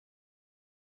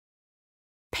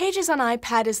Pages on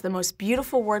iPad is the most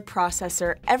beautiful word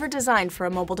processor ever designed for a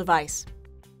mobile device.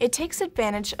 It takes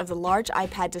advantage of the large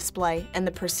iPad display and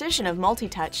the precision of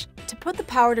multi-touch to put the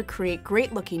power to create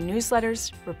great-looking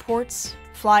newsletters, reports,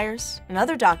 flyers, and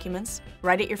other documents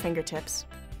right at your fingertips.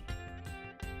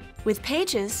 With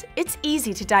Pages, it's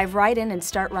easy to dive right in and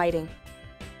start writing.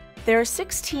 There are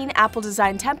 16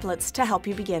 Apple-designed templates to help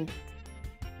you begin.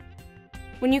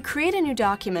 When you create a new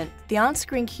document, the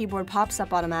on-screen keyboard pops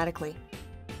up automatically.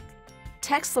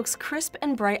 Text looks crisp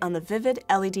and bright on the vivid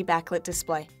LED backlit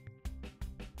display.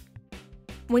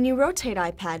 When you rotate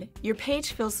iPad, your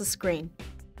page fills the screen.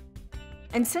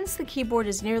 And since the keyboard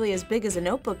is nearly as big as a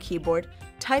notebook keyboard,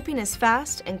 typing is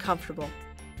fast and comfortable.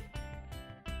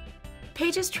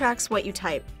 Pages tracks what you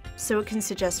type, so it can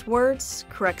suggest words,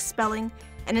 correct spelling,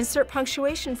 and insert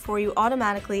punctuation for you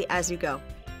automatically as you go.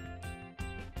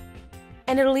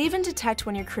 And it'll even detect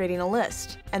when you're creating a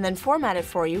list, and then format it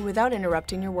for you without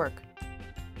interrupting your work.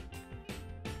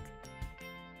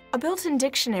 A built-in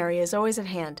dictionary is always at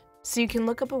hand, so you can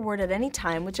look up a word at any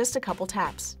time with just a couple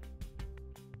taps.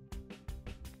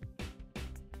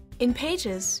 In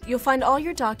Pages, you'll find all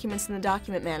your documents in the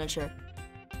Document Manager.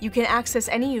 You can access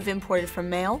any you've imported from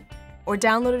Mail or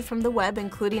downloaded from the web,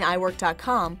 including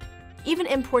iWork.com, even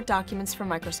import documents from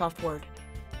Microsoft Word.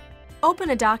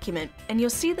 Open a document, and you'll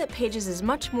see that Pages is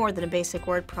much more than a basic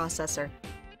word processor.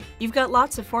 You've got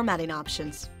lots of formatting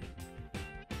options.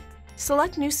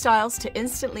 Select new styles to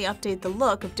instantly update the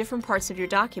look of different parts of your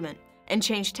document and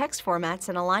change text formats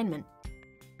and alignment.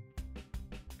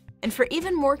 And for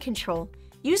even more control,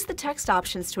 use the text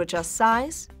options to adjust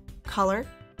size, color,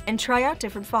 and try out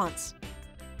different fonts.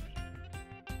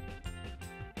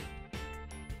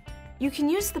 You can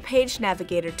use the Page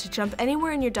Navigator to jump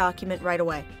anywhere in your document right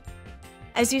away.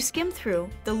 As you skim through,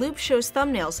 the loop shows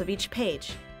thumbnails of each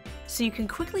page, so you can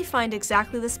quickly find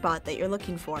exactly the spot that you're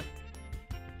looking for.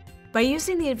 By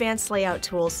using the advanced layout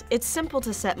tools, it's simple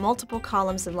to set multiple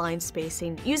columns and line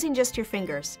spacing using just your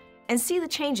fingers and see the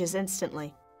changes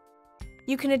instantly.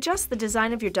 You can adjust the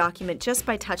design of your document just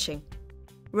by touching.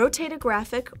 Rotate a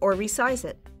graphic or resize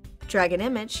it. Drag an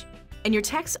image, and your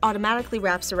text automatically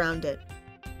wraps around it.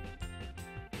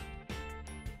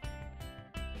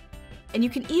 And you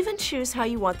can even choose how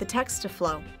you want the text to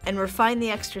flow and refine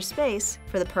the extra space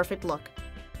for the perfect look.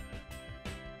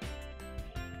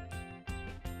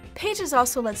 Pages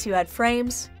also lets you add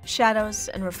frames, shadows,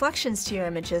 and reflections to your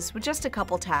images with just a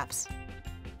couple taps.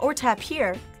 Or tap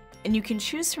here, and you can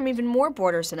choose from even more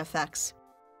borders and effects.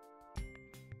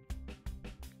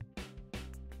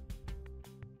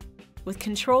 With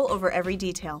control over every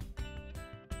detail.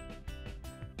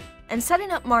 And setting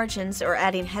up margins or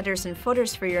adding headers and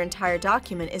footers for your entire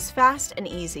document is fast and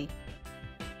easy.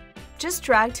 Just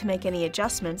drag to make any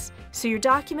adjustments so your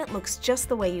document looks just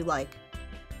the way you like.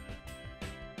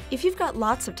 If you've got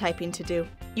lots of typing to do,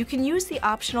 you can use the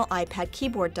optional iPad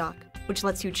keyboard dock, which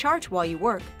lets you charge while you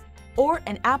work, or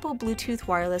an Apple Bluetooth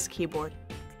wireless keyboard.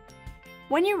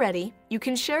 When you're ready, you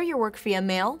can share your work via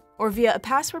mail or via a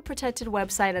password-protected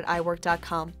website at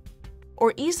iWork.com,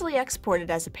 or easily export it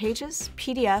as a Pages,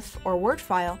 PDF, or Word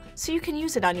file so you can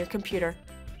use it on your computer.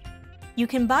 You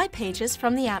can buy Pages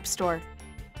from the App Store.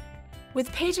 With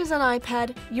Pages on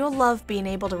iPad, you'll love being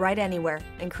able to write anywhere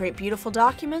and create beautiful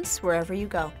documents wherever you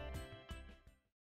go.